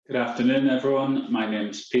Good afternoon, everyone. My name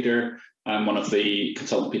is Peter. I'm one of the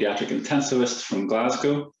consultant paediatric intensivists from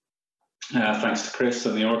Glasgow. Thanks to Chris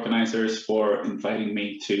and the organisers for inviting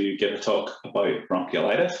me to give a talk about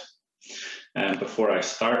bronchiolitis. Before I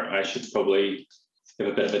start, I should probably give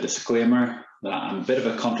a bit of a disclaimer that I'm a bit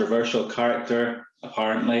of a controversial character,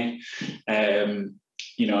 apparently. I'm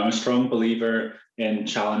a strong believer in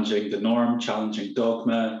challenging the norm, challenging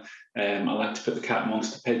dogma. I like to put the cat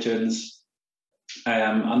amongst the pigeons.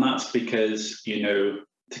 And that's because, to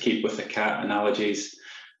keep with the cat analogies,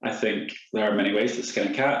 I think there are many ways to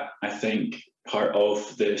skin a cat. I think part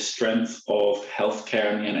of the strength of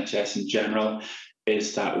healthcare and the NHS in general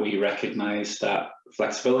is that we recognise that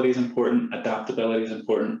flexibility is important, adaptability is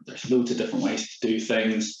important. There's loads of different ways to do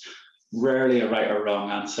things, rarely a right or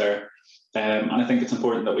wrong answer. And I think it's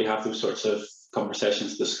important that we have those sorts of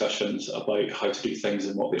conversations, discussions about how to do things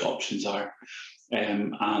and what the options are.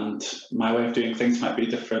 And my way of doing things might be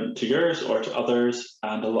different to yours or to others,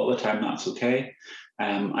 and a lot of the time that's okay.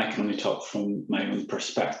 I can only talk from my own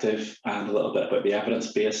perspective and a little bit about the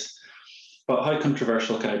evidence base. But how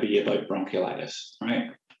controversial can I be about bronchiolitis,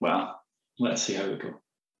 right? Well, let's see how we go.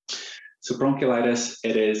 So bronchiolitis,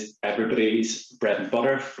 it is everybody's bread and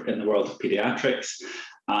butter in the world of paediatrics.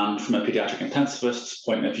 And from a paediatric intensivist's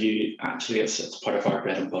point of view, actually it's part of our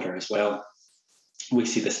bread and butter as well. We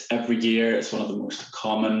see this every year. It's one of the most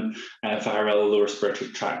common viral lower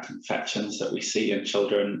respiratory tract infections that we see in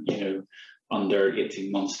children, under 18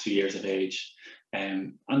 months, 2 years of age.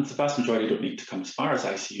 And the vast majority don't need to come as far as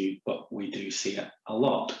ICU, but we do see it a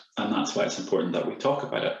lot. And that's why it's important that we talk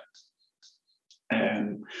about it.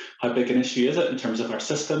 How big an issue is it in terms of our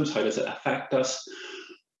systems? How does it affect us?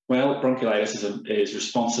 Well, bronchiolitis is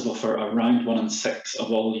responsible for around 1 in 6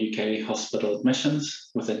 of all UK hospital admissions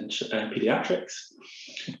within paediatrics.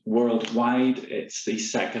 Worldwide, it's the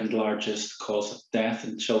second largest cause of death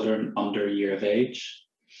in children under a year of age.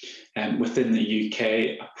 Within the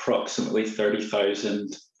UK, approximately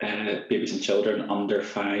 30,000 babies and children under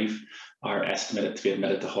 5 are estimated to be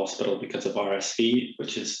admitted to hospital because of RSV,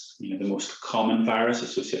 which is the most common virus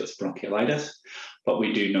associated with bronchiolitis. But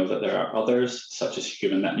we do know that there are others, such as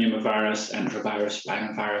human metapneumovirus, enterovirus,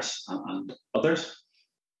 rhinovirus, and others.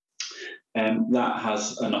 That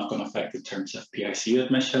has a knock-on effect in terms of PICU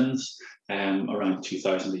admissions, around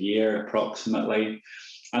 2,000 a year approximately.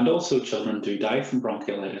 And also children do die from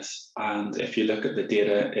bronchiolitis. And if you look at the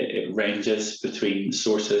data, it ranges between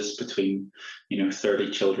sources between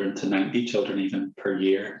 30 children to 90 children even per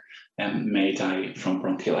year may die from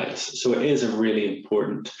bronchiolitis. So it is a really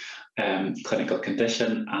important clinical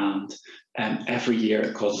condition, and every year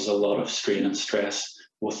it causes a lot of strain and stress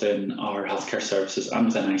within our healthcare services and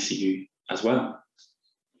within ICU as well.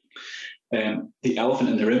 The elephant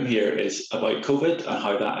in the room here is about COVID and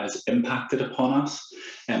how that has impacted upon us,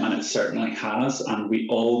 and it certainly has. And we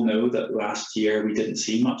all know that last year we didn't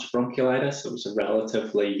see much bronchiolitis. It was a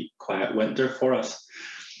relatively quiet winter for us,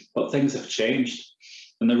 but things have changed.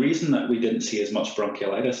 And the reason that we didn't see as much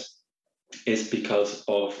bronchiolitis is because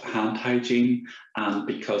of hand hygiene and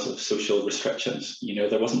because of social restrictions.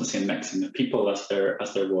 There wasn't the same mixing of people as there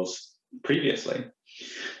was previously.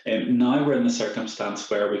 Now we're in the circumstance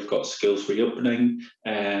where we've got schools reopening,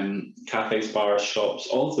 cafes, bars, shops,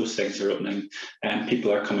 all of those things are opening, and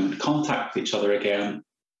people are coming into contact with each other again.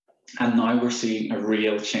 And now we're seeing a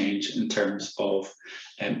real change in terms of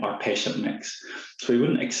our patient mix. So we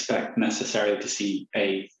wouldn't expect necessarily to see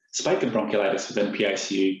a spike in bronchiolitis within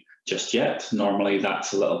PICU just yet. Normally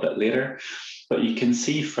that's a little bit later. But you can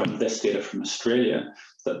see from this data from Australia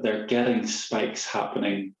that they're getting spikes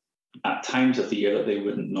happening at times of the year that they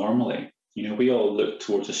wouldn't normally. We all look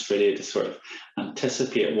towards Australia to sort of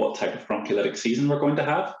anticipate what type of bronchiolitic season we're going to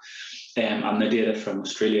have. And the data from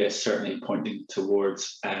Australia is certainly pointing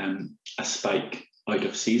towards a spike out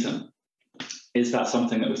of season. Is that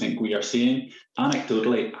something that we think we are seeing?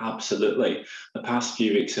 Anecdotally, absolutely. The past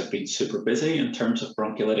few weeks have been super busy in terms of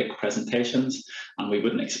bronchiolitic presentations, and we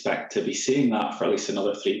wouldn't expect to be seeing that for at least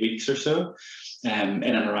another 3 weeks or so. In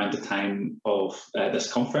and around the time of this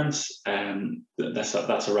conference,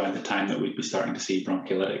 that's around the time that we'd be starting to see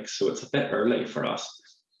bronchiolitics. So it's a bit early for us.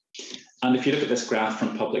 And if you look at this graph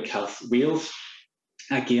from Public Health Wales,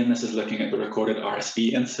 again, this is looking at the recorded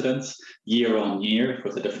RSV incidence year on year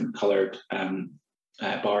with a different coloured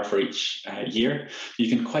bar for each year. You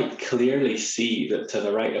can quite clearly see that to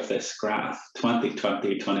the right of this graph,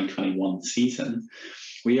 2020-2021 season,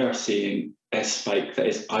 we are seeing a spike that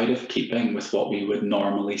is out of keeping with what we would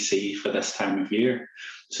normally see for this time of year.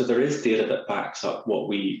 So there is data that backs up what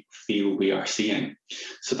we feel we are seeing.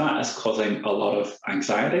 So that is causing a lot of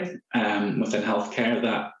anxiety within healthcare,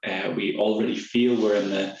 that we already feel we're in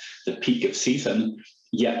the peak of season,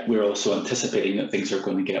 yet we're also anticipating that things are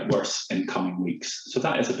going to get worse in coming weeks. So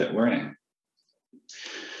that is a bit worrying.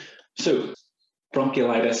 So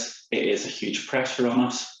bronchiolitis, it is a huge pressure on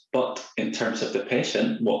us, but in terms of the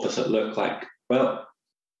patient, what does it look like? Well,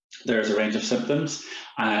 there's a range of symptoms,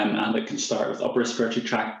 and it can start with upper respiratory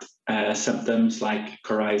tract symptoms like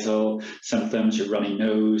coryzal symptoms, your runny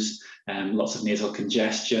nose, lots of nasal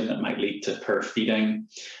congestion that might lead to poor feeding,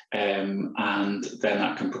 and then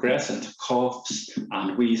that can progress into coughs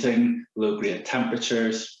and wheezing, low-grade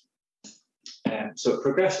temperatures. So it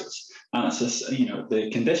progresses, and it's just, the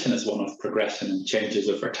condition is one of progression and changes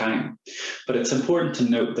over time. But it's important to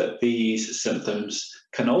note that these symptoms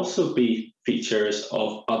can also be features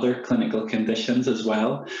of other clinical conditions as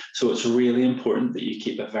well. So it's really important that you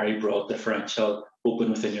keep a very broad differential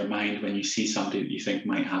open within your mind when you see somebody that you think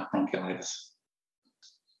might have bronchiolitis.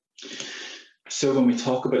 So when we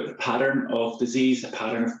talk about the pattern of disease, the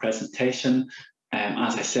pattern of presentation,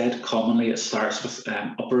 as I said, commonly it starts with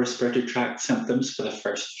upper respiratory tract symptoms for the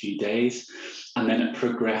first few days, and then it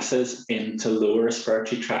progresses into lower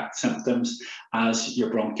respiratory tract symptoms as your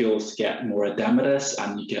bronchioles get more edematous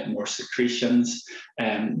and you get more secretions,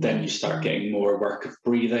 and then you start getting more work of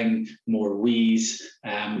breathing, more wheeze,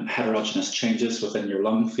 heterogeneous changes within your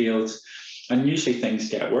lung fields, and usually things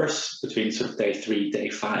get worse between sort of day 3, day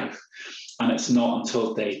 5. And it's not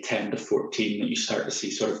until day 10 to 14 that you start to see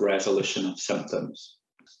sort of resolution of symptoms.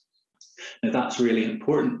 Now that's really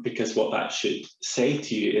important, because what that should say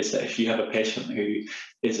to you is that if you have a patient who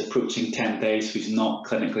is approaching 10 days who's not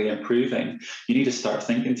clinically improving, you need to start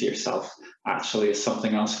thinking to yourself, actually, is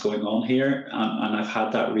something else going on here? And I've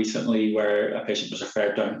had that recently where a patient was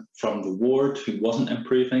referred down from the ward who wasn't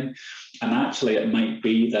improving. And actually it might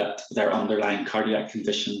be that their underlying cardiac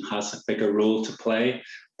condition has a bigger role to play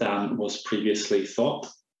than was previously thought.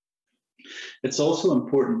 It's also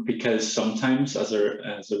important because sometimes as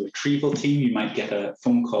a retrieval team, you might get a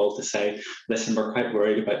phone call to say, listen, we're quite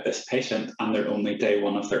worried about this patient and they're only day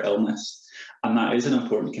 1 of their illness. And that is an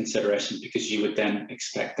important consideration, because you would then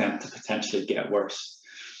expect them to potentially get worse.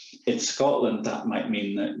 In Scotland, that might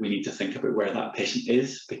mean that we need to think about where that patient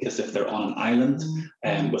is, because if they're on an island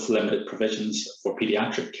with limited provisions for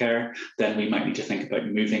paediatric care, then we might need to think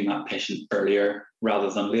about moving that patient earlier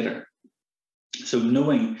rather than later. So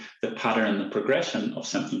knowing the pattern and the progression of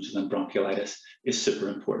symptoms within bronchiolitis is super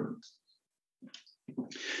important.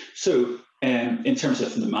 So in terms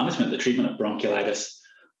of the management, the treatment of bronchiolitis,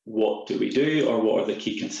 what do we do, or what are the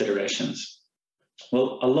key considerations?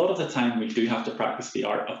 Well, a lot of the time we do have to practice the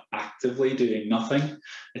art of actively doing nothing.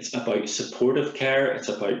 It's about supportive care, it's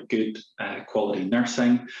about good quality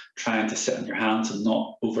nursing, trying to sit on your hands and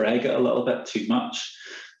not over-egg it a little bit too much.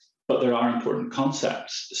 But there are important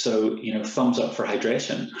concepts. So, thumbs up for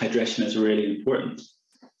hydration. Hydration is really important.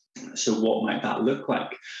 So what might that look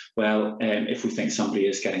like? Well, if we think somebody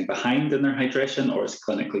is getting behind in their hydration or is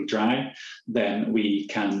clinically dry, then we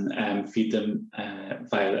can feed them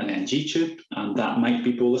via an NG tube, and that might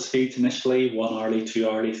be bolus feeds initially, 1 hourly, 2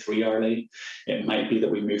 hourly, 3 hourly. It might be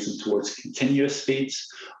that we move them towards continuous feeds,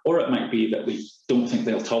 or it might be that we don't think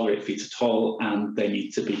they'll tolerate feeds at all and they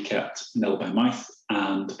need to be kept nil by mouth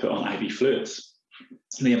and put on IV fluids.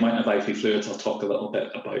 The amount of IV fluids I'll talk a little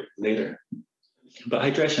bit about later. But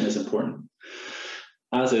hydration is important,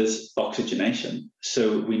 as is oxygenation.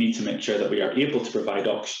 So we need to make sure that we are able to provide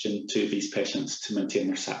oxygen to these patients to maintain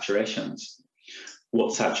their saturations.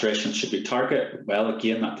 What saturation should we target? Well,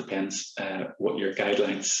 again, that depends what your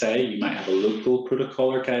guidelines say. You might have a local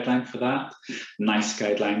protocol or guideline for that. NICE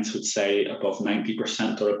guidelines would say above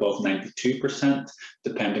 90% or above 92%,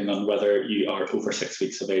 depending on whether you are over 6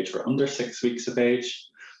 weeks of age or under 6 weeks of age.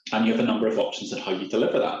 And you have a number of options on how you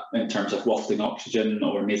deliver that in terms of wafting oxygen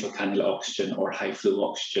or nasal cannula oxygen or high flow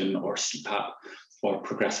oxygen or CPAP, or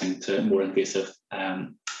progressing to more invasive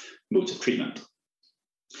modes of treatment.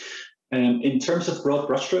 In terms of broad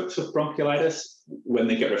brushstrokes with bronchiolitis, when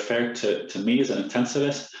they get referred to me as an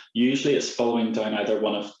intensivist, usually it's following down either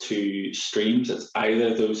one of 2 streams. It's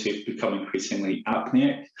either those who've become increasingly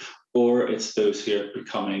apneic, or it's those who are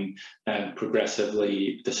becoming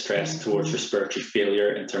progressively distressed towards respiratory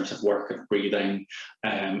failure in terms of work of breathing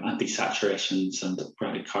and desaturations and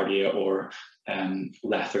bradycardia or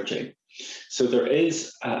lethargy. So there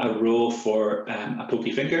is a role for a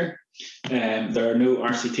pokey finger. There are no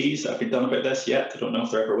RCTs that have been done about this yet. I don't know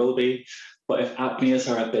if there ever will be. But if apneas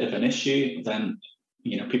are a bit of an issue, then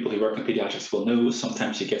people who work in paediatrics will know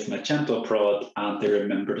sometimes you give them a gentle prod and they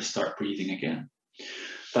remember to start breathing again.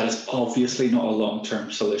 That is obviously not a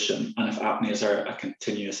long-term solution, and if apneas are a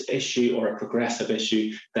continuous issue or a progressive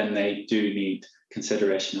issue, then they do need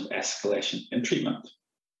consideration of escalation in treatment.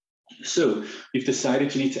 So you've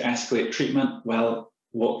decided you need to escalate treatment. Well,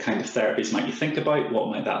 what kind of therapies might you think about? What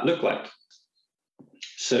might that look like?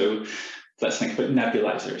 So let's think about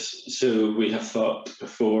nebulizers. So we have thought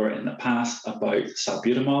before in the past about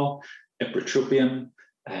salbutamol, ipratropium,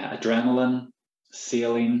 adrenaline,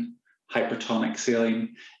 saline, hypertonic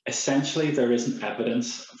saline. Essentially, there isn't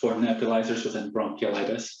evidence for nebulizers within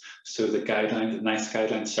bronchiolitis. So the guidelines, the NICE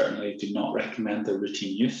guidelines, certainly do not recommend their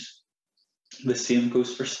routine use. The same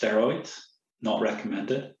goes for steroids, not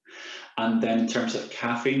recommended. And then in terms of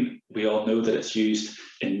caffeine, we all know that it's used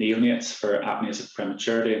in neonates for apneas of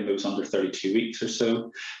prematurity and those under 32 weeks or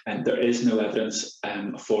so. And there is no evidence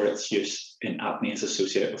for its use in apneas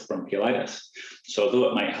associated with bronchiolitis. So although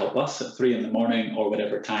it might help us at 3 in the morning or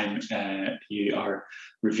whatever time you are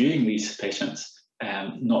reviewing these patients,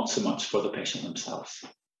 not so much for the patient themselves.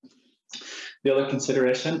 The other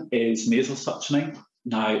consideration is nasal suctioning.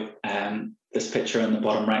 Now, this picture in the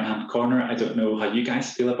bottom right-hand corner, I don't know how you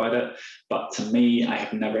guys feel about it, but to me, I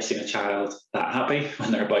have never seen a child that happy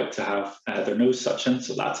when they're about to have their nose suctioned,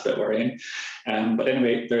 so that's a bit worrying. But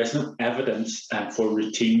anyway, there is no evidence for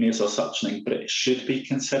routine nasal suctioning, but it should be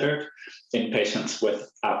considered in patients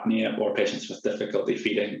with apnea or patients with difficulty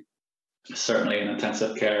feeding. Certainly in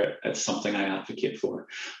intensive care, it's something I advocate for.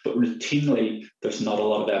 But routinely, there's not a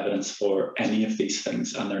lot of evidence for any of these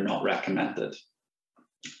things, and they're not recommended.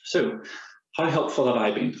 So, how helpful have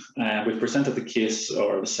I been? We've presented the case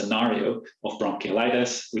or the scenario of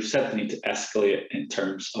bronchiolitis. We've said the need to escalate in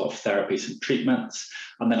terms of therapies and treatments.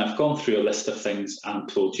 And then I've gone through a list of things and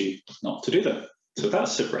told you not to do them. So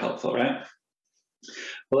that's super helpful, right?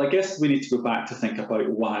 Well, I guess we need to go back to think about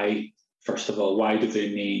why, first of all, why do they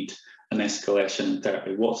need an escalation in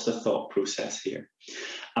therapy? What's the thought process here?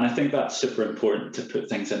 And I think that's super important to put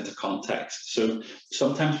things into context. So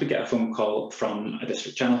sometimes we get a phone call from a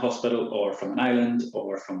district general hospital or from an island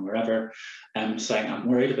or from wherever saying, I'm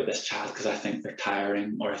worried about this child because I think they're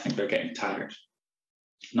tiring or I think they're getting tired.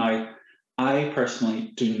 Now, I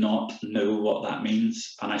personally do not know what that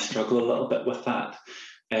means, and I struggle a little bit with that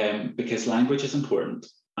because language is important.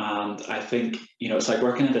 And I think, it's like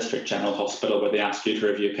working in a district general hospital where they ask you to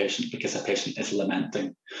review a patient because a patient is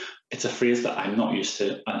lamenting. It's a phrase that I'm not used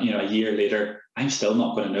to. A year later, I'm still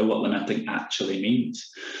not going to know what lamenting actually means.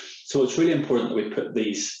 So it's really important that we put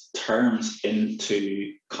these terms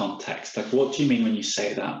into context. Like, what do you mean when you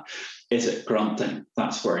say that? Is it grunting?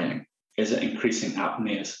 That's worrying. Is it increasing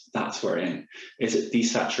apneas? That's worrying. Is it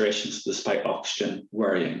desaturations despite oxygen?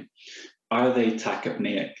 Worrying. Are they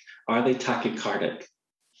tachypneic? Are they tachycardic?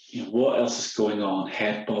 What else is going on?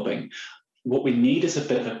 Head bobbing. What we need is a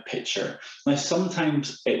bit of a picture. Now,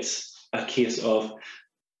 sometimes it's a case of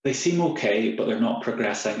they seem okay, but they're not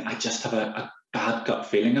progressing. I just have a bad gut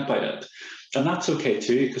feeling about it. And that's okay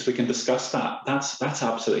too, because we can discuss that. That's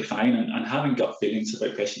absolutely fine. And having gut feelings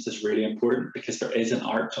about patients is really important because there is an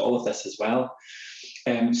art to all of this as well.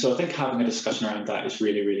 So I think having a discussion around that is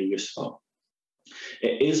really, really useful.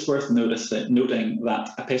 It is worth noting that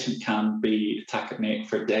a patient can be tachypneic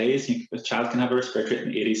for days. A child can have a respiratory rate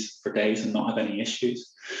in the 80s for days and not have any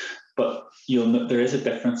issues. But there is a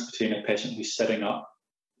difference between a patient who's sitting up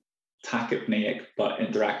tachypneic but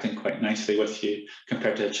interacting quite nicely with you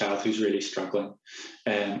compared to a child who's really struggling.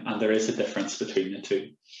 And there is a difference between the two.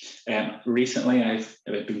 Recently, I've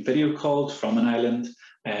been video called from an island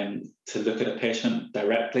to look at a patient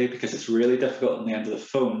directly because it's really difficult on the end of the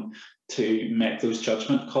phone to make those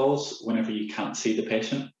judgment calls whenever you can't see the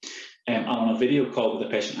patient. And on a video call with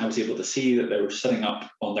the patient, I was able to see that they were sitting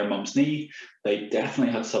up on their mum's knee. They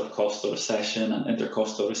definitely had subcostal recession and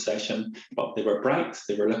intercostal recession, but they were bright.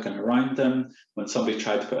 They were looking around them. When somebody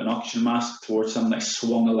tried to put an oxygen mask towards them, they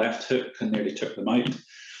swung a left hook and nearly took them out.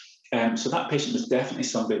 So that patient was definitely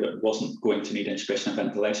somebody that wasn't going to need intubation and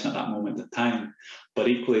ventilation at that moment in time, but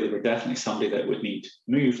equally they were definitely somebody that would need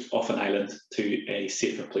moved off an island to a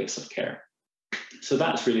safer place of care. So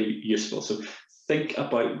that's really useful. So think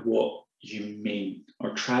about what you mean,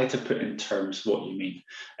 or try to put in terms what you mean,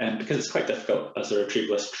 because it's quite difficult as a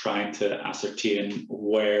retrievalist trying to ascertain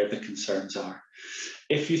where the concerns are.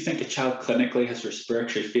 If you think a child clinically has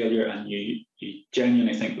respiratory failure and you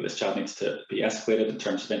genuinely think that this child needs to be escalated in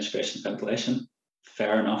terms of intubation and ventilation,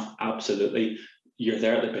 fair enough, absolutely. You're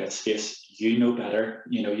there at the bed space, you know better,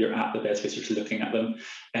 you're at the bed space, you're looking at them.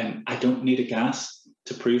 I don't need a gas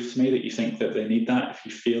to prove to me that you think that they need that. If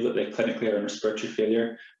you feel that they clinically are in respiratory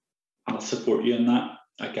failure, I'll support you in that.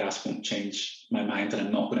 I guess won't change my mind, and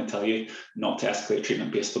I'm not going to tell you not to escalate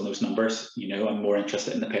treatment based on those numbers. I'm more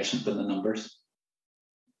interested in the patient than the numbers.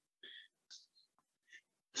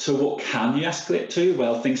 So what can you escalate to?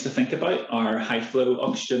 Well, things to think about are high flow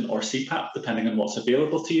oxygen or CPAP, depending on what's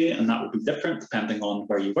available to you, and that will be different depending on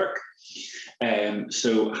where you work.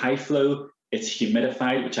 So high flow, it's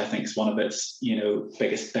humidified, which I think is one of its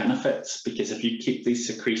biggest benefits, because if you keep these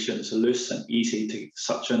secretions loose and easy to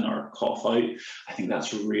suction or cough out, I think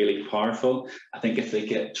that's really powerful. I think if they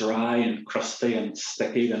get dry and crusty and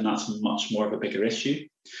sticky, then that's much more of a bigger issue.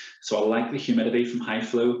 So I like the humidity from high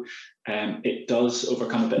flow. It does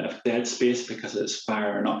overcome a bit of dead space because it's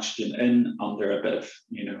fire and oxygen in under a bit of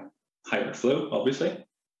higher flow, obviously.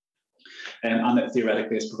 And it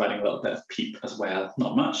theoretically is providing a little bit of PEEP as well.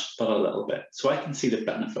 Not much, but a little bit. So I can see the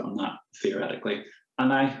benefit on that theoretically.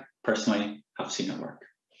 And I personally have seen it work.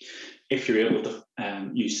 If you're able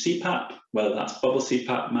to use CPAP, whether that's bubble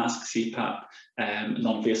CPAP, mask CPAP,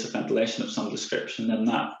 non-invasive ventilation of some description, then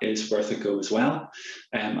that is worth a go as well,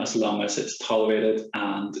 as long as it's tolerated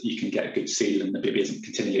and you can get a good seal and the baby isn't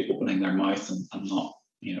continually opening their mouth and not,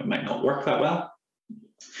 it might not work that well.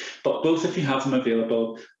 But both, if you have them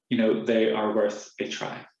available, they are worth a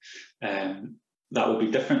try. That will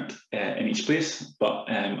be different in each place, but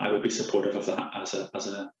I would be supportive of that as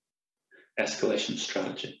a escalation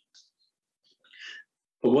strategy.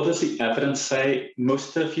 But what does the evidence say?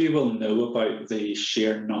 Most of you will know about the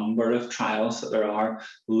sheer number of trials that there are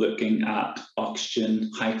looking at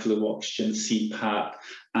oxygen, high flow oxygen, CPAP,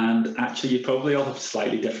 and actually you probably all have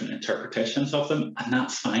slightly different interpretations of them, and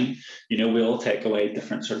that's fine. We all take away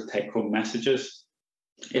different sort of take-home messages.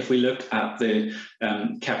 If we look at the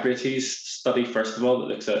Keprates study, first of all, that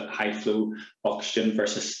looks at high flow oxygen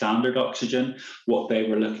versus standard oxygen, what they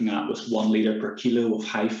were looking at was 1 litre per kilo of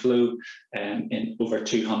high flow in over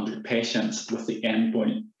 200 patients, with the end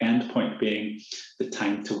point being the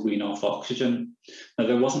time to wean off oxygen. Now,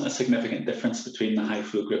 there wasn't a significant difference between the high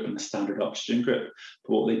flow group and the standard oxygen group,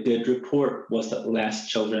 but what they did report was that less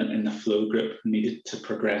children in the flow group needed to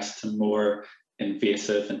progress to more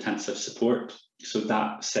invasive intensive support. So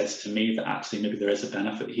that says to me that actually maybe there is a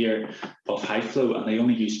benefit here of high flow, and they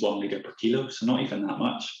only use 1 litre per kilo, so not even that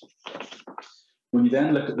much. When you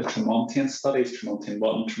then look at the Tremontian studies, Tremontian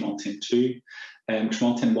 1, Tremontian 2,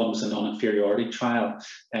 Tremontian 1 was a non-inferiority trial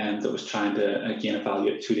that was trying to, again,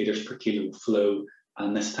 evaluate 2 litres per kilo of flow,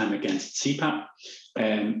 and this time against CPAP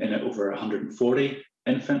in over 140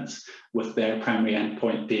 infants, with their primary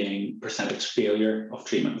endpoint being percentage failure of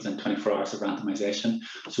treatment within 24 hours of randomization.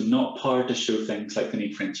 So not powered to show things like the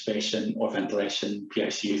need for intubation or ventilation,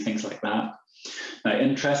 PICU, things like that. Now,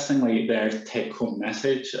 interestingly, their take-home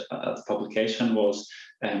message at the publication was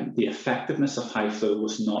the effectiveness of high flow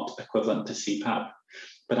was not equivalent to CPAP,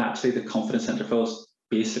 but actually the confidence intervals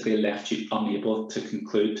basically left you unable to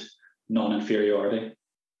conclude non-inferiority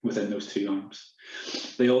within those two arms.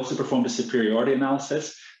 They also performed a superiority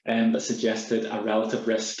analysis that suggested a relative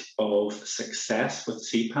risk of success with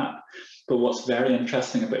CPAP. But what's very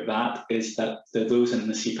interesting about that is that those in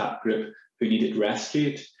the CPAP group who needed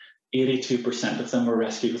rescued, 82% of them were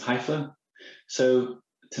rescued with high flow. So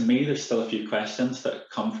to me, there's still a few questions that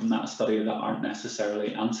come from that study that aren't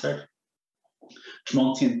necessarily answered.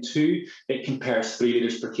 Tremontian 2, it compares 3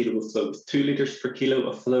 litres per kilo of flow with 2 litres per kilo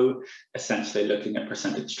of flow, essentially looking at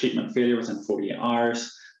percentage treatment failure within 48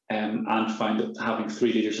 hours, and found that having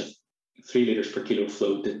 3 litres per kilo of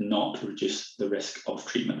flow did not reduce the risk of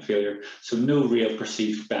treatment failure. So no real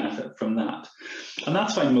perceived benefit from that. And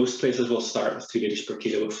that's why most places will start with 2 litres per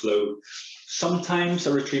kilo of flow. Sometimes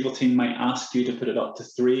a retrieval team might ask you to put it up to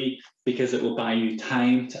 3 because it will buy you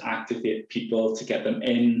time to activate people, to get them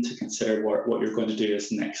in, to consider what you're going to do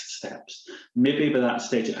as next steps. Maybe by that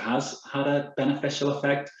stage it has had a beneficial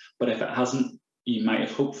effect, but if it hasn't, you might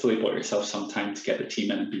have hopefully bought yourself some time to get the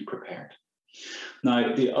team in and be prepared.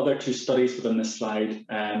 Now, the other two studies within this slide,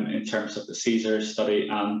 in terms of the CSER study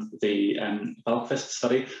and the Belfast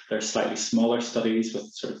study, they're slightly smaller studies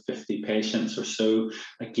with sort of 50 patients or so,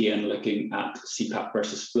 again looking at CPAP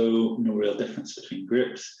versus flow, no real difference between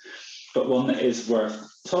groups. But one that is worth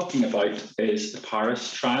talking about is the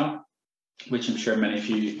PARIS trial, which I'm sure many of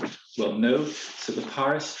you will know. So the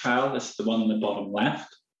PARIS trial, this is the one on the bottom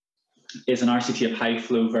left, is an RCT of high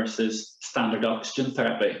flow versus standard oxygen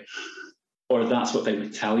therapy. Or that's what they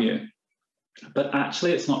would tell you. But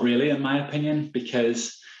actually, it's not really, in my opinion,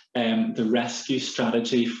 because the rescue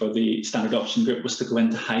strategy for the standard oxygen group was to go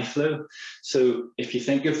into high flow. So if you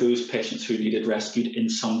think of those patients who needed rescued in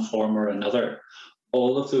some form or another,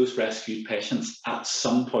 all of those rescued patients at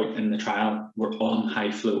some point in the trial were on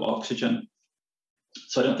high flow oxygen.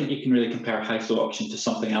 So I don't think you can really compare high flow oxygen to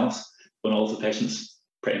something else when all of the patients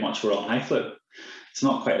pretty much were on high flow. It's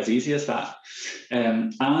not quite as easy as that.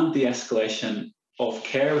 And the escalation of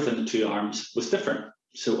care within the two arms was different.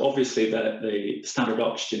 So obviously the standard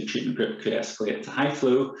oxygen treatment group could escalate to high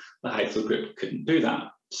flow, the high flow group couldn't do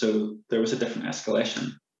that. So there was a different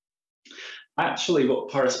escalation. Actually, what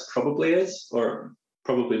PARIS probably is, or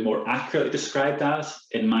probably more accurately described as,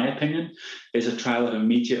 in my opinion, is a trial of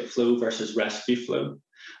immediate flow versus rescue flow,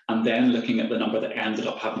 and then looking at the number that ended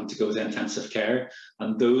up having to go to intensive care.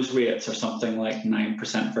 And those rates are something like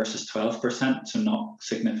 9% versus 12%, so not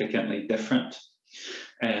significantly different.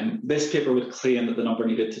 This paper would claim that the number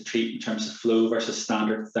needed to treat in terms of flow versus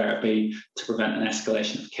standard therapy to prevent an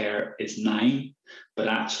escalation of care is 9, but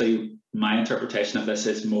actually my interpretation of this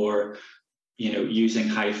is more, using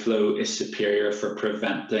high flow is superior for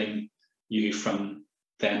preventing you from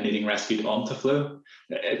then needing rescued onto flow.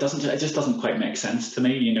 It just doesn't quite make sense to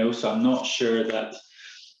me, so I'm not sure that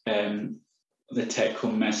the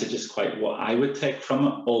take-home message is quite what I would take from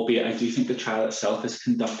it, albeit I do think the trial itself is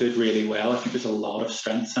conducted really well. I think there's a lot of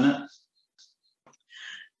strengths in it.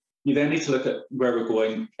 You then need to look at where we're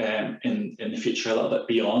going in the future a little bit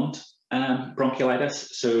beyond bronchiolitis.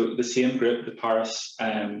 So the same group, the PARIS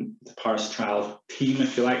trial team,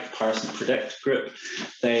 if you like, PARIS and PREDICT group,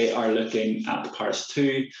 they are looking at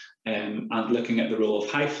PARIS-2 and looking at the role of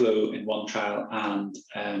high flow in one trial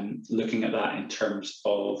and looking at that in terms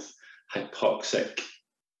of hypoxic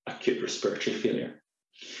acute respiratory failure.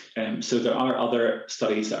 So there are other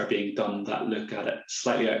studies that are being done that look at it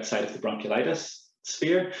slightly outside of the bronchiolitis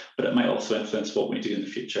sphere, but it might also influence what we do in the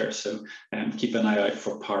future. So keep an eye out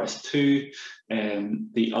for PARIS-2.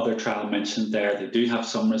 The other trial mentioned there, they do have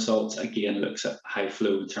some results, again, looks at high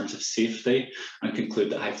flow in terms of safety and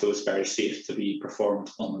conclude that high flow is very safe to be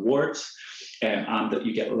performed on the wards and that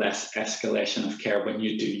you get less escalation of care when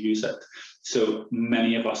you do use it. So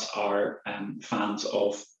many of us are fans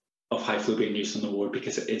of high flow being used on the ward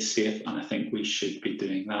because it is safe, and I think we should be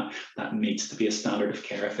doing that. That needs to be a standard of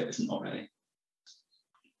care if it isn't already.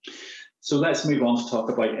 So let's move on to talk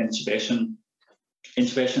about intubation.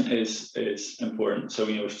 Intubation is important. So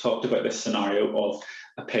we've talked about this scenario of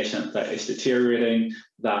a patient that is deteriorating,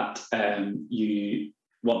 that you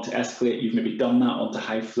want to escalate, you've maybe done that onto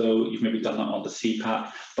high flow, you've maybe done that onto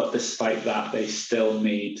CPAP, but despite that, they still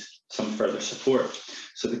need some further support.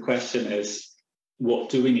 So the question is, what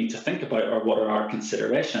do we need to think about, or what are our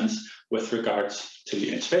considerations with regards to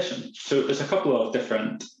intubation? So there's a couple of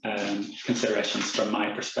different considerations from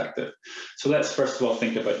my perspective. So let's first of all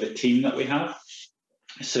think about the team that we have.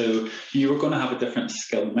 So you are going to have a different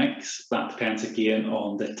skill mix. That depends again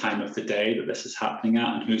on the time of the day that this is happening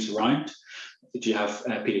at and who's around. Do you have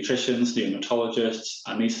paediatricians, neonatologists,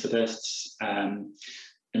 anaesthetists,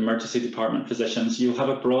 emergency department physicians? You'll have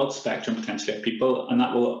a broad spectrum potentially of people, and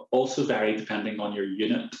that will also vary depending on your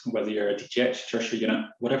unit, whether you're a DGH, tertiary unit,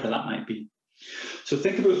 whatever that might be. So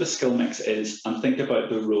think about what the skill mix is and think about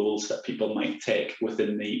the roles that people might take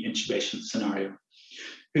within the intubation scenario.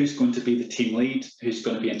 Who's going to be the team lead? Who's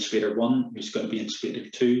going to be intubator 1? Who's going to be intubator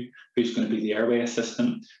 2? Who's going to be the airway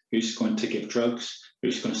assistant? Who's going to give drugs?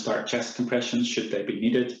 Who's going to start chest compressions should they be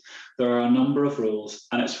needed? There are a number of roles,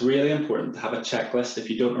 and it's really important to have a checklist. If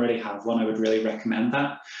you don't already have one, I would really recommend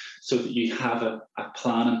that, so that you have a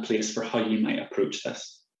plan in place for how you might approach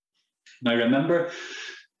this. Now remember,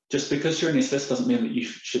 just because you're an anaesthetist doesn't mean that you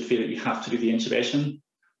should feel that you have to do the intubation.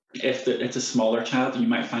 If it's a smaller child, you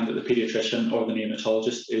might find that the paediatrician or the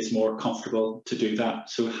neonatologist is more comfortable to do that.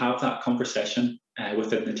 So have that conversation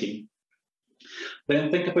within the team.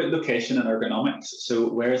 Then think about location and ergonomics.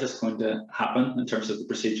 So where is this going to happen in terms of the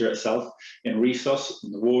procedure itself? In resus,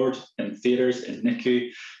 in the ward, in theatres, in NICU,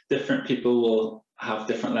 different people will have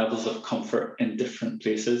different levels of comfort in different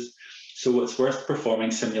places. So it's worth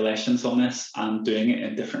performing simulations on this and doing it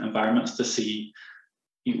in different environments to see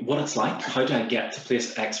what it's like. How do I get to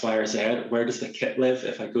place X, Y, or Z? Where does the kit live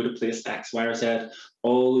if I go to place X, Y, or Z?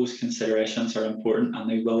 All those considerations are important and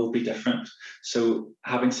they will be different. So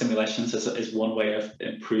having simulations is one way of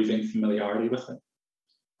improving familiarity with it.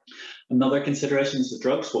 Another consideration is the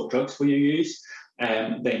drugs. What drugs will you use?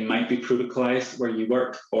 They might be protocolized where you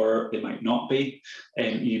work, or they might not be.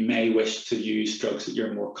 You may wish to use drugs that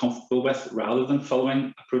you're more comfortable with rather than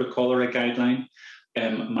following a protocol or a guideline.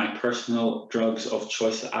 My personal drugs of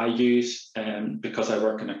choice that I use, because I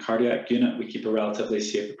work in a cardiac unit, we keep a relatively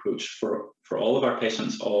safe approach for all of our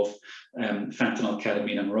patients of fentanyl,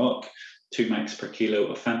 ketamine and rock, 2 mg per kilo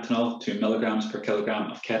of fentanyl, 2 milligrams per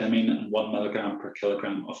kilogram of ketamine and 1 milligram per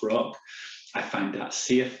kilogram of rock. I find that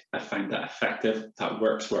safe, I find that effective, that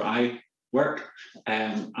works where I work.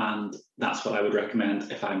 And that's what I would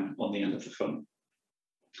recommend if I'm on the end of the phone.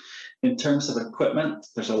 In terms of equipment,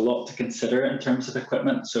 there's a lot to consider in terms of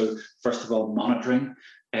equipment. So first of all, monitoring.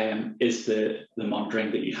 Is the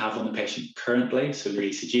monitoring that you have on the patient currently, so your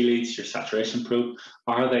ECG leads, your saturation probe,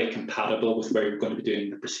 are they compatible with where you're going to be doing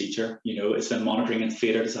the procedure? Is the monitoring in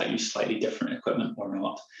theatre, does that use slightly different equipment or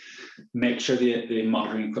not? Make sure the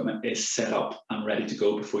monitoring equipment is set up and ready to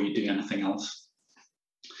go before you do anything else.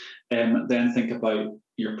 Then think about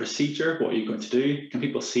your procedure. What are you going to do? Can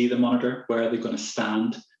people see the monitor? Where are they going to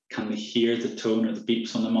stand? Can they hear the tone or the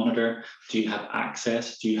beeps on the monitor? Do you have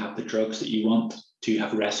access? Do you have the drugs that you want? Do you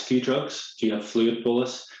have rescue drugs? Do you have fluid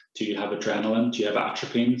bolus? Do you have adrenaline? Do you have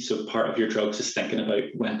atropine? So part of your drugs is thinking about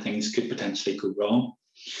when things could potentially go wrong.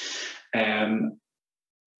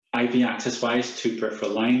 IV access-wise, 2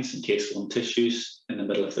 peripheral lines in case of tissues in the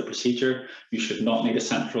middle of the procedure. You should not need a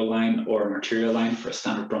central line or an arterial line for a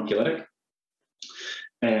standard broncholytic.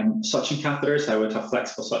 Suction catheters, I would have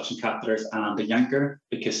flexible suction catheters and a Yanker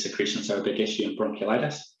because secretions are a big issue in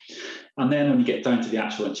bronchiolitis. And then when you get down to the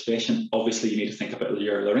actual intubation, obviously you need to think about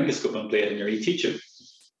your laryngoscope and blade and your ET tube.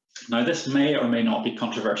 Now, this may or may not be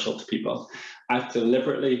controversial to people. I've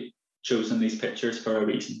deliberately chosen these pictures for a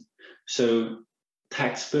reason. So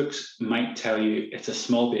textbooks might tell you it's a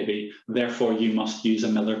small baby, therefore you must use a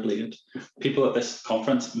Miller blade. People at this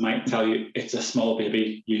conference might tell you it's a small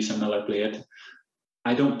baby, use a Miller blade.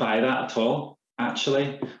 I don't buy that at all,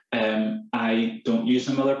 actually. I don't use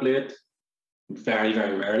a Miller blade very,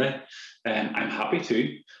 very rarely. I'm happy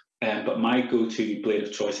to, but my go-to blade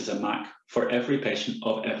of choice is a Mac for every patient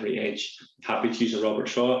of every age. Happy to use a Robert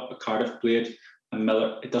Shaw, a Cardiff blade, a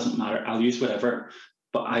Miller, it doesn't matter, I'll use whatever,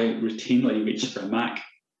 but I routinely reach for a Mac.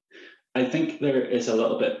 I think there is a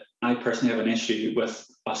little bit, I personally have an issue with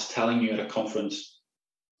us telling you at a conference,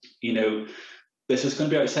 this is going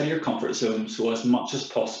to be outside of your comfort zone, so as much as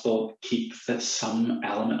possible, keep some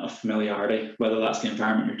element of familiarity, whether that's the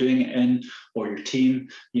environment you're doing it in or your team,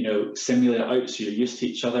 simulate it out so you're used to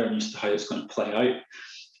each other and used to how it's going to play out.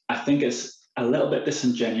 I think it's a little bit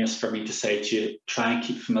disingenuous for me to say to you, try and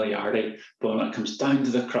keep familiarity, but when it comes down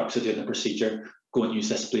to the crux of doing the procedure, go and use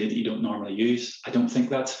this blade that you don't normally use. I don't think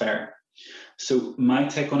that's fair. So my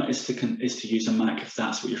take on it is to use a Mac if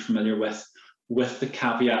that's what you're familiar with the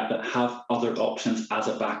caveat that have other options as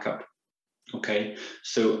a backup. Okay,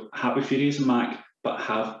 so happy for you to use a Mac, but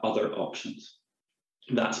have other options.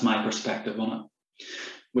 That's my perspective on it.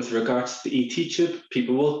 With regards to the ET tube,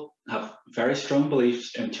 people will have very strong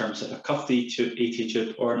beliefs in terms of a cuffed ET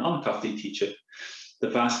tube or an uncuffed ET tube. The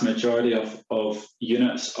vast majority of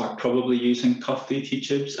units are probably using cuffed ET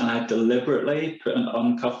tubes, and I deliberately put an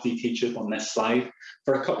uncuffed ET tube on this slide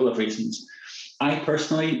for a couple of reasons. I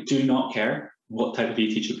personally do not care what type of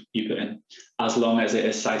ET tube you put in, as long as it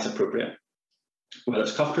is size appropriate. Whether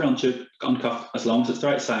it's cuffed or uncuffed, as long as it's the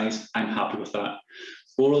right size, I'm happy with that.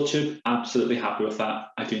 Oral tube, absolutely happy with that.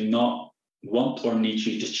 I do not want or need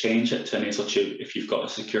you to change it to a nasal tube if you've got a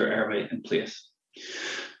secure airway in place.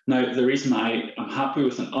 Now, the reason I am happy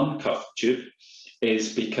with an uncuffed tube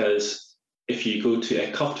is because if you go to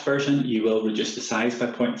a cuffed version, you will reduce the size by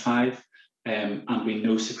 0.5, and we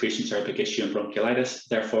know secretions are a big issue in bronchiolitis.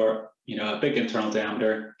 Therefore, a big internal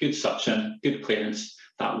diameter, good suction, good clearance,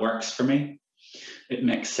 that works for me. It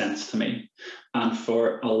makes sense to me. And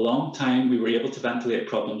for a long time, we were able to ventilate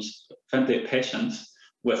patients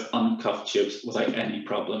with uncuffed tubes without any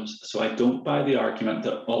problems. So I don't buy the argument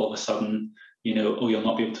that all of a sudden, you'll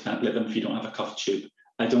not be able to ventilate them if you don't have a cuffed tube.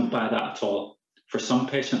 I don't buy that at all. For some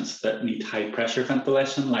patients that need high pressure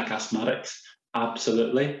ventilation, like asthmatics,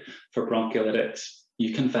 absolutely. For broncholytics,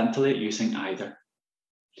 you can ventilate using either.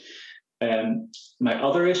 My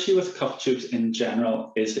other issue with cuff tubes in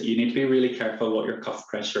general is that you need to be really careful what your cuff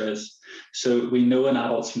pressure is. So we know in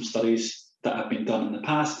adults from studies that have been done in the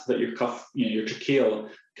past that your cuff, your tracheal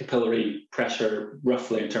capillary pressure,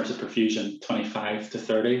 roughly in terms of perfusion, 25 to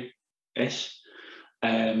 30-ish,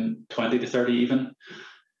 20 to 30 even.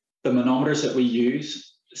 The manometers that we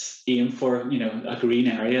use aim for, a green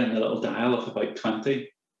area in the little dial of about 20.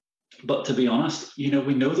 But to be honest, we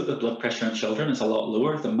know that the blood pressure in children is a lot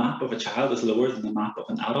lower. The map of a child is lower than the map of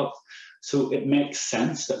an adult. So it makes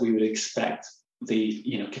sense that we would expect the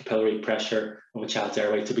capillary pressure of a child's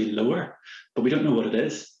airway to be lower, but we don't know what it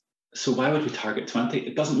is. So why would we target 20?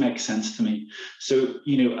 It doesn't make sense to me. So,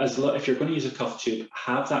 if you're going to use a cuff tube,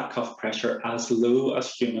 have that cuff pressure as low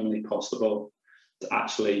as humanly possible to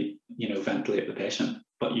actually, ventilate the patient.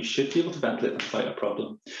 But you should be able to ventilate them without a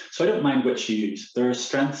problem. So I don't mind which you use. There are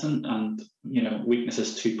strengths and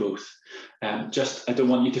weaknesses to both. I don't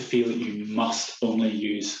want you to feel that you must only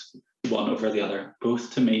use one over the other.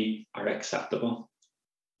 Both, to me, are acceptable.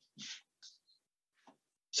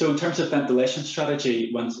 So in terms of ventilation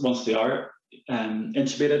strategy, once they are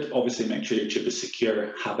intubated, obviously make sure your tube is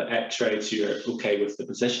secure, have it x-rayed so you're okay with the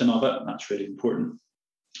position of it. That's really important.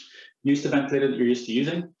 Use the ventilator that you're used to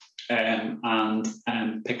using,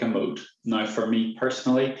 and pick a mode. Now, for me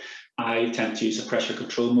personally, I tend to use a pressure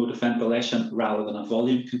control mode of ventilation rather than a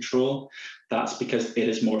volume control. That's because it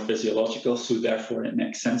is more physiological, so therefore it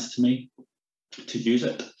makes sense to me to use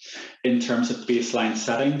it. In terms of baseline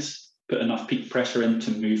settings, put enough peak pressure in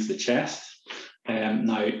to move the chest.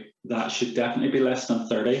 Now, that should definitely be less than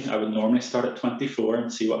 30. I would normally start at 24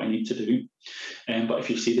 and see what I need to do. But if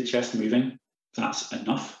you see the chest moving, that's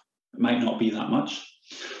enough. It might not be that much.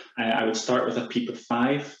 I would start with a PEEP of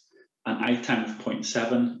 5, an I time of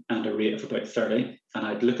 0.7, and a rate of about 30. And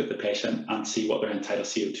I'd look at the patient and see what their end-tidal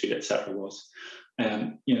CO2, etc. was.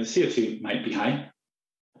 The CO2 might be high.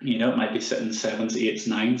 It might be sitting 7s, 8s,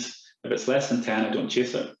 9s. If it's less than 10, I don't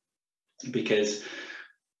chase it, because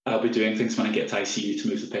I'll be doing things when I get to ICU to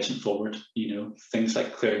move the patient forward. Things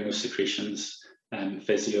like clearing those secretions,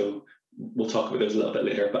 physio. We'll talk about those a little bit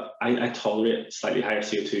later, but I tolerate slightly higher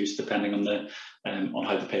CO2s depending on on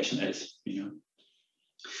how the patient is.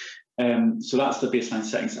 So that's the baseline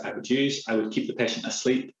settings that I would use. I would keep the patient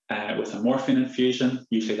asleep with a morphine infusion.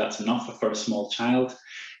 Usually that's enough for a small child.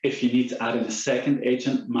 If you need to add in a second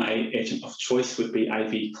agent, my agent of choice would be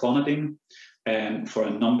IV clonidine for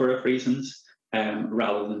a number of reasons,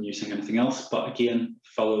 rather than using anything else. But again,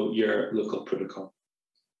 follow your local protocol.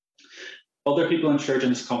 Other people I'm sure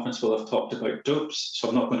during this conference will have talked about dopes, so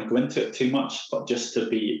I'm not going to go into it too much, but just to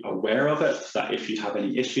be aware of it, that if you have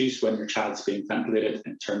any issues when your child's being ventilated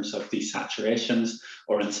in terms of desaturations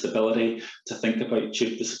or instability, to think about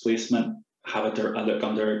tube displacement, have a look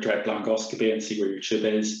under direct laryngoscopy and see where your tube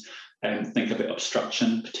is, and think about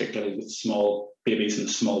obstruction, particularly with small babies and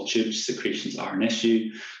small tubes. Secretions are an issue.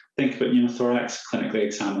 Think about pneumothorax, clinically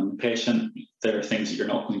examine the patient. There are things that you're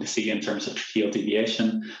not going to see in terms of tracheal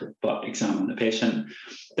deviation, but examine the patient.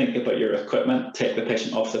 Think about your equipment, take the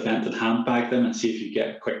patient off the vent and handbag them and see if you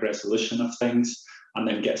get a quick resolution of things, and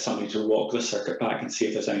then get somebody to walk the circuit back and see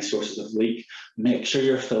if there's any sources of leak. Make sure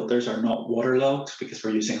your filters are not waterlogged, because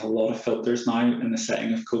we're using a lot of filters now in the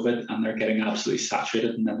setting of COVID and they're getting absolutely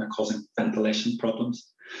saturated and then they're causing ventilation problems.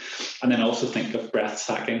 And then also think of breath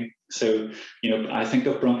stacking. So, I think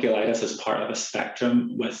of bronchiolitis as part of a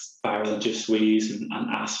spectrum, with viral-induced wheeze and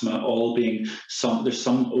asthma all being there's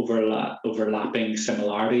some overlapping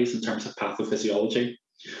similarities in terms of pathophysiology.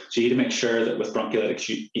 So you need to make sure that with bronchiolitics,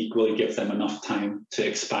 you equally give them enough time to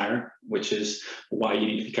expire, which is why you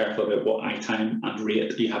need to be careful about what I time and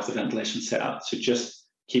rate you have the ventilation set up. So just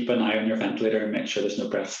keep an eye on your ventilator and make sure there's no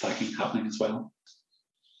breath stacking happening as well.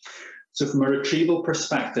 So from a retrieval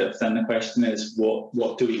perspective, then the question is,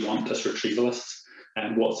 what do we want as retrievalists,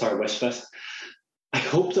 and what's our wish list? I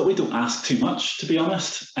hope that we don't ask too much, to be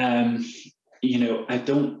honest. I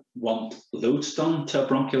don't want loads done to a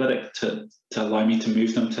bronchiolitic to allow me to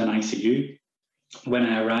move them to an ICU. When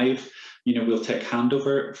I arrive, we'll take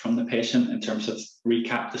handover from the patient in terms of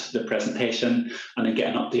recap the presentation, and then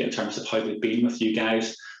get an update in terms of how they've been with you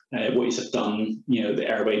guys. What you have done, the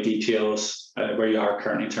airway details, where you are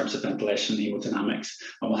currently in terms of ventilation, hemodynamics,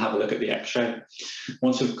 and we'll have a look at the X-ray.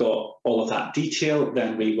 Once we've got all of that detail,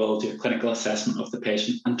 then we will do a clinical assessment of the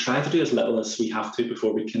patient and try to do as little as we have to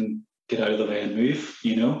before we can get out of the way and move,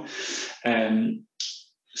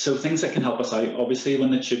 So things that can help us out, obviously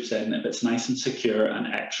when the tube's in, if it's nice and secure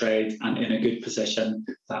and X-rayed and in a good position,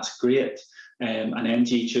 that's great. An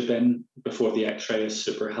NG tube in before the X-ray is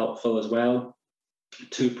super helpful as well.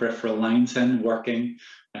 2 peripheral lines in, working,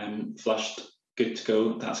 flushed, good to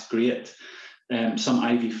go, that's great. Some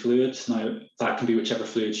IV fluids, now that can be whichever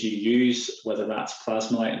fluids you use, whether that's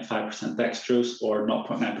Plasmolite and 5% dextrose or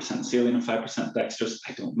 0.9% saline and 5% dextrose,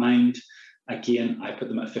 I don't mind. Again, I put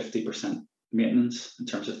them at 50% maintenance in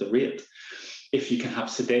terms of the rate. If you can have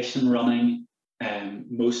sedation running,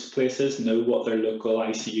 most places know what their local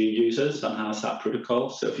ICU uses and has that protocol.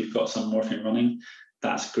 So if you've got some morphine running,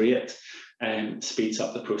 that's great. Speeds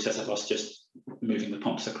up the process of us just moving the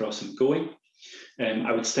pumps across and going.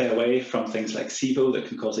 I would stay away from things like SIBO that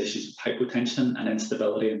can cause issues with hypotension and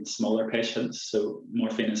instability in smaller patients. So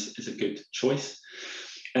morphine is a good choice.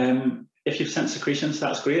 If you've sent secretions,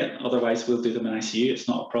 that's great. Otherwise, we'll do them in ICU. It's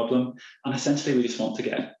not a problem. And essentially, we just want to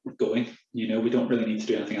get going. We don't really need to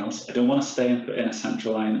do anything else. I don't want to stay and put in a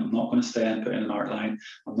central line. I'm not going to stay and put in an art line.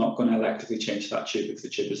 I'm not going to electively change that tube if the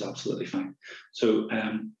tube is absolutely fine. So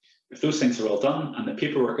if those things are all done and the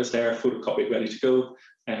paperwork is there, photocopied, ready to go,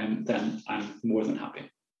 then I'm more than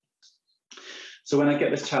happy. So when I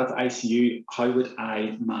get this child to ICU, how would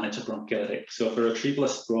I manage a bronchiolitic? So if a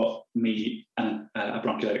retrievalist brought me a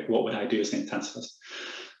bronchiolitic, what would I do as an intensivist?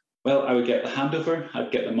 Well, I would get the handover,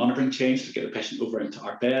 I'd get the monitoring changed to get the patient over into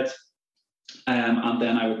our bed, and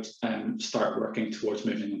then I would start working towards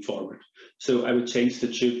moving them forward. So I would change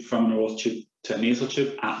the tube from an oral tube to a nasal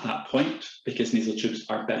tube at that point, because nasal tubes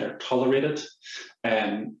are better tolerated.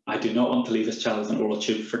 I do not want to leave this child with an oral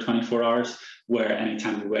tube for 24 hours, where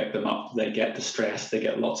anytime we wake them up, they get distressed, they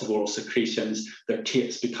get lots of oral secretions, their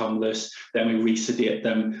tapes become loose, then we resedate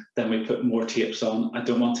them, then we put more tapes on. I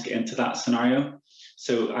don't want to get into that scenario.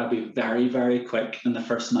 So I'll be very, very quick in the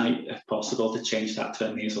first night, if possible, to change that to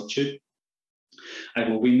a nasal tube. I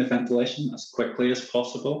will wean the ventilation as quickly as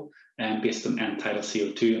possible, based on end-tidal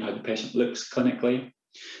CO2 and how the patient looks clinically.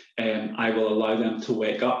 I will allow them to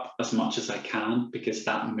wake up as much as I can, because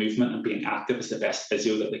that movement and being active is the best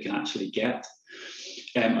physio that they can actually get,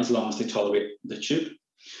 as long as they tolerate the tube.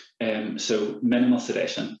 So minimal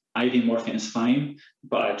sedation. IV morphine is fine,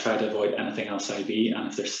 but I try to avoid anything else IV. And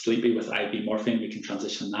if they're sleepy with IV morphine, we can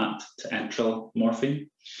transition that to enteral morphine.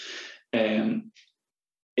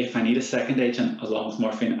 If I need a second agent along with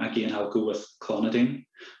morphine, again, I'll go with clonidine,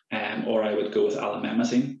 or I would go with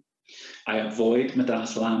alamemazine. I avoid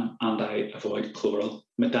midazolam and I avoid chloral.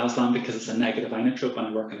 Midazolam, because it's a negative inotrope and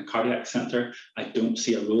I work in a cardiac centre, I don't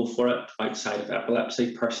see a role for it outside of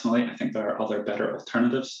epilepsy. Personally, I think there are other better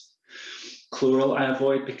alternatives. Chloral I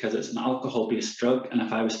avoid because it's an alcohol-based drug, and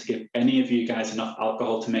if I was to give any of you guys enough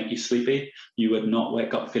alcohol to make you sleepy, you would not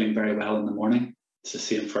wake up feeling very well in the morning. It's the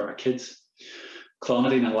same for our kids.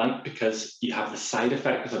 Clonidine I like because you have the side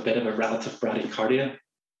effect of a bit of a relative bradycardia.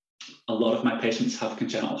 A lot of my patients have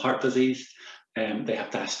congenital heart disease, they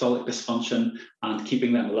have diastolic dysfunction, and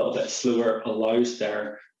keeping them a little bit slower allows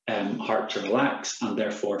their heart to relax and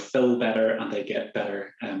therefore fill better, and they get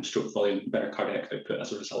better stroke volume, better cardiac output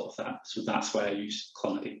as a result of that. So that's why I use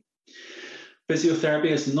clonidine.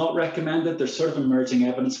 Physiotherapy is not recommended. There's sort of emerging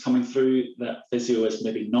evidence coming through that physio is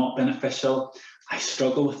maybe not beneficial. I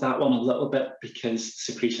struggle with that one a little bit because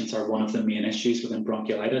secretions are one of the main issues within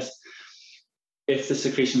bronchiolitis. If the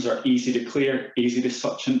secretions are easy to clear, easy to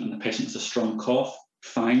suction, and the patient has a strong cough,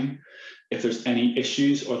 fine. If there's any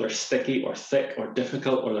issues, or they're sticky or thick or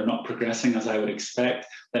difficult, or they're not progressing as I would expect,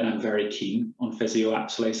 then I'm very keen on physio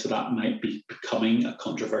actually. So that might be becoming a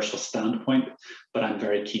controversial standpoint, but I'm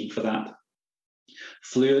very keen for that.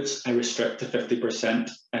 Fluids, I restrict to 50%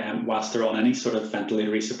 whilst they're on any sort of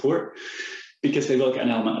ventilatory support, because they will get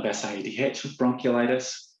an element of SIADH with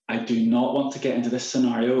bronchiolitis. I do not want to get into this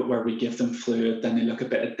scenario where we give them fluid, then they look a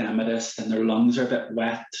bit edematous, then their lungs are a bit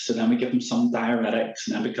wet, so then we give them some diuretics,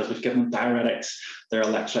 and then because we've given them diuretics, their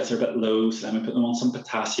electrolytes are a bit low, so then we put them on some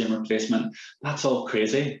potassium replacement. That's all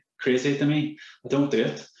crazy to me. I don't do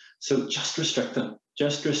it. So just restrict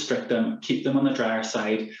them, keep them on the drier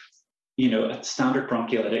side. You know, a standard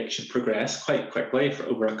bronchiolitic should progress quite quickly for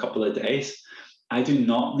over a couple of days. I do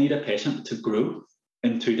not need a patient to grow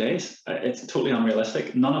in 2 days. It's totally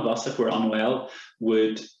unrealistic. None of us, if we're unwell,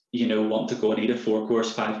 would want to go and eat a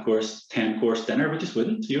 4-course, 5-course, 10-course dinner. We just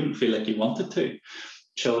wouldn't. You wouldn't feel like you wanted to.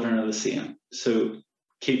 Children are the same. So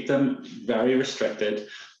keep them very restricted.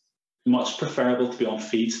 Much preferable to be on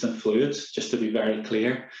feeds than fluids, just to be very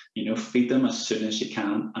clear. Feed them as soon as you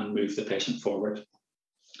can and move the patient forward.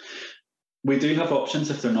 We do have options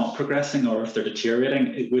if they're not progressing or if they're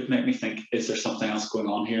deteriorating. It would make me think, is there something else going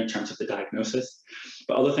on here in terms of the diagnosis?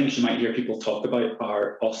 But other things you might hear people talk about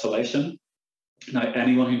are oscillation. Now,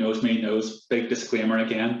 anyone who knows me knows, big disclaimer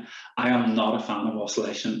again, I am not a fan of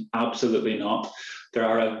oscillation, absolutely not. There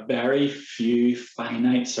are a very few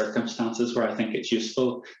finite circumstances where I think it's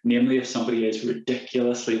useful, namely if somebody is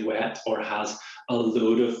ridiculously wet or has a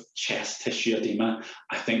load of chest tissue edema.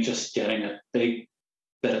 I think just getting a big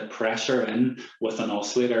bit of pressure in with an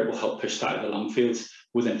oscillator will help push that out of the lung fields.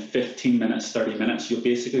 Within 15 minutes, 30 minutes, you'll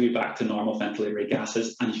basically be back to normal ventilatory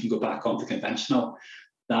gases and you can go back onto conventional.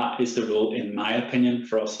 That is the role, in my opinion,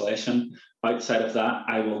 for oscillation. Outside of that,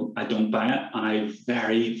 I don't buy it, and I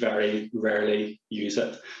very, very rarely use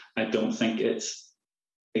it. I don't think it's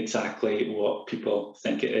exactly what people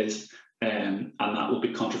think it is, and that will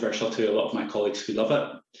be controversial to a lot of my colleagues who love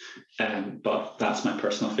it, but that's my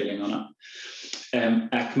personal feeling on it.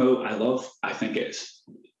 ECMO, I love. I think it's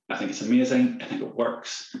amazing. I think it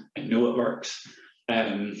works. I know it works.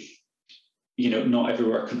 Not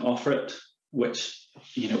everywhere can offer it, which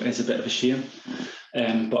is a bit of a shame,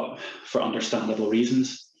 but for understandable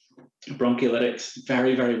reasons. Bronchiolitics,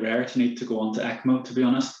 very, very rare to need to go on to ECMO, to be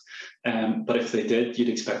honest. But if they did, you'd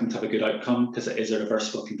expect them to have a good outcome because it is a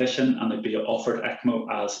reversible condition and they'd be offered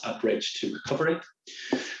ECMO as a bridge to recovery.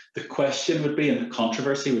 The question would be, and the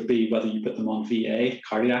controversy would be, whether you put them on VA,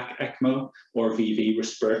 cardiac ECMO, or VV,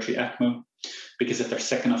 respiratory ECMO. Because if they're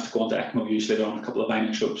sick enough to go onto ECMO, usually they're on a couple of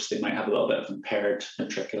inotropes, they might have a little bit of impaired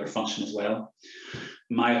ventricular function as well.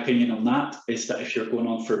 My opinion on that is that if you're going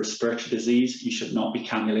on for respiratory disease, you should not be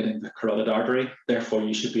cannulating the carotid artery. Therefore,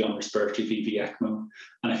 you should be on respiratory VV ECMO.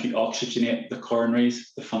 And if you oxygenate the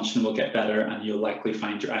coronaries, the function will get better and you'll likely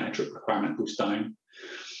find your inotrope requirement goes down.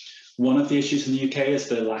 One of the issues in the UK is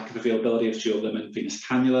the lack of availability of dual lumen venous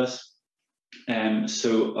cannulas.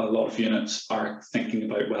 So a lot of units are thinking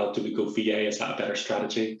about, well, do we go VA? Is that a better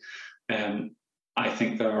strategy? I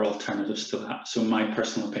think there are alternatives to that. So my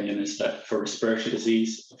personal opinion is that for respiratory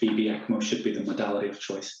disease, VV ECMO should be the modality of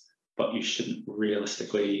choice, but you shouldn't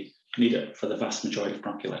realistically need it for the vast majority of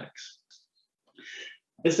bronchiolitics.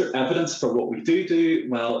 Is there evidence for what we do?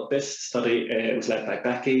 Well, this study was led by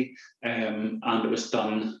Becky, and it was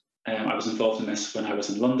done, I was involved in this when I was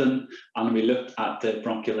in London, and we looked at the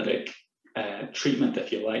bronchiolitic treatment,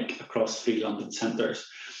 if you like, across 3 London centres.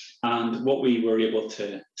 And what we were able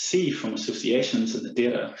to see from associations in the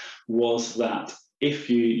data was that if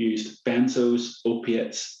you used benzos,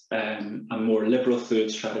 opiates, a more liberal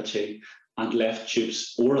fluid strategy, and left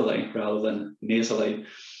tubes orally rather than nasally,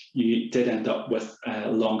 you did end up with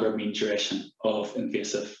a longer mean duration of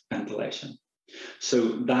invasive ventilation.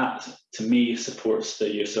 So that, to me, supports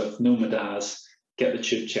the use of no MDAS, get the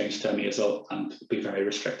tube changed to a nasal, and be very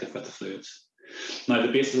restrictive with the fluids. Now,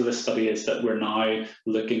 the basis of this study is that we're now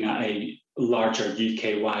looking at a larger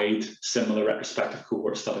UK-wide similar retrospective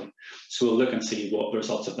cohort study. So we'll look and see what the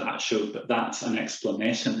results of that show, but that's an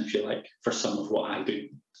explanation, if you like, for some of what I do.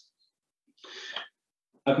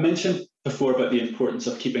 I've mentioned before about the importance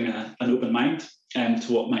of keeping an open mind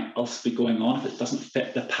to what might else be going on if it doesn't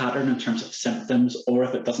fit the pattern in terms of symptoms, or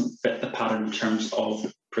if it doesn't fit the pattern in terms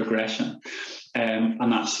of progression.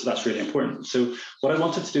 And that's really important. So what I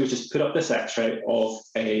wanted to do was just put up this X-ray of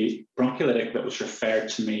a bronchiolitic that was referred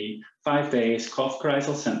to me, 5 days, cough,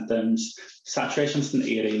 coryzal symptoms, saturations in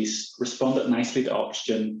the 80s, responded nicely to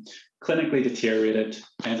oxygen, clinically deteriorated,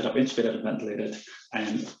 ended up intubated and ventilated,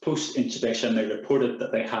 and post-intubation they reported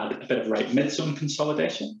that they had a bit of right midzone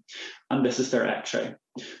consolidation, and this is their X-ray.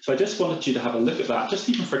 So I just wanted you to have a look at that, just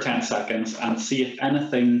even for 10 seconds, and see if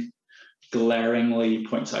anything glaringly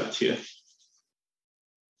points out to you.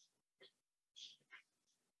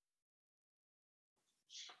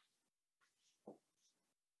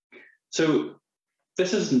 So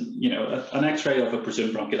this is, an X-ray of a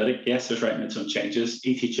presumed bronchiolitic. Yes, there's right midzone changes.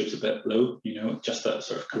 ET tube's a bit low, just at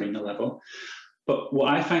sort of carina level. But what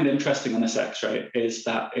I find interesting on this X-ray is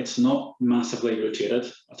that it's not massively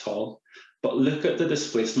rotated at all. But look at the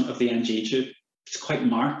displacement of the NG tube. It's quite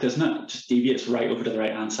marked, isn't it? It just deviates right over to the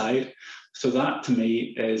right-hand side. So that, to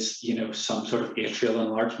me, is, some sort of atrial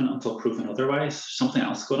enlargement until proven otherwise. Something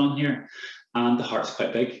else going on here. And the heart's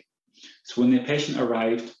quite big. So when the patient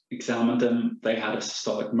arrived, examined them, they had a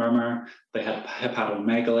systolic murmur, they had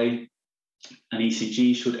hepatomegaly, an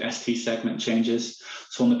ECG showed ST segment changes.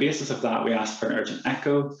 So on the basis of that, we asked for an urgent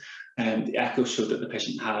echo, and the echo showed that the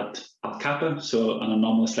patient had Al-Kappa, so an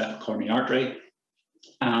anomalous left coronary artery.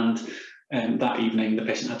 And that evening, the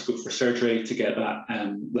patient had to go for surgery to get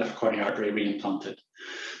that left coronary artery reimplanted.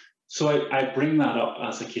 So I bring that up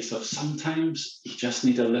as a case of sometimes you just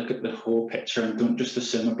need to look at the whole picture and don't just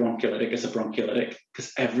assume a bronchiolitic is a bronchiolitic,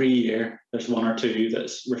 because every year there's 1 or 2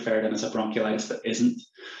 that's referred in as a bronchiolitis that isn't.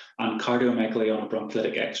 And cardiomegaly on a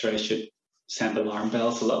bronchiolitic X-ray should send alarm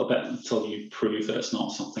bells a little bit until you prove that it's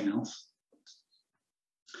not something else.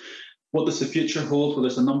 What does the future hold? Well,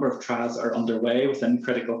 there's a number of trials that are underway within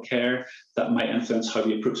critical care that might influence how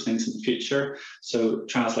we approach things in the future. So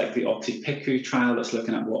trials like the OxyPICU trial that's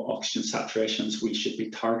looking at what oxygen saturations we should be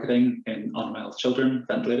targeting in unwell children,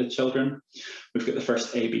 ventilated children. We've got the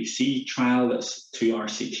first ABC trial that's 2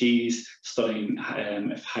 RCTs studying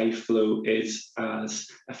if high flow is as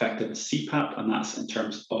effective as CPAP, and that's in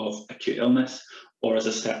terms of acute illness or as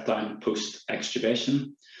a step down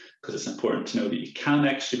post-extubation, because it's important to know that you can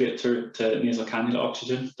extubate to nasal cannula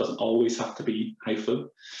oxygen. It doesn't always have to be high flow.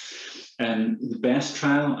 The BEST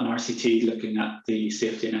trial, an RCT looking at the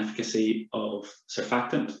safety and efficacy of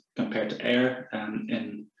surfactant compared to air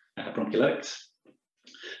in bronchiolitics.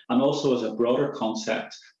 And also, as a broader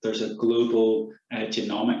concept, there's a global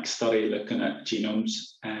genomic study looking at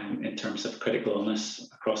genomes in terms of critical illness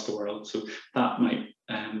across the world. So that might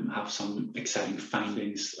have some exciting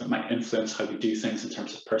findings. It might influence how we do things in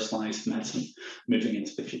terms of personalised medicine moving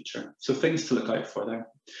into the future. So things to look out for there.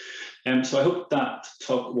 So I hope that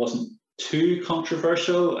talk wasn't too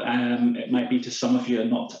controversial. It might be to some of you and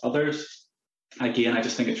not to others. Again, I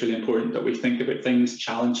just think it's really important that we think about things,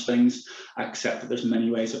 challenge things, accept that there's many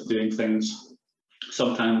ways of doing things,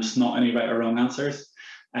 sometimes not any right or wrong answers,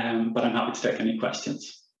 but I'm happy to take any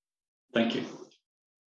questions. Thank you.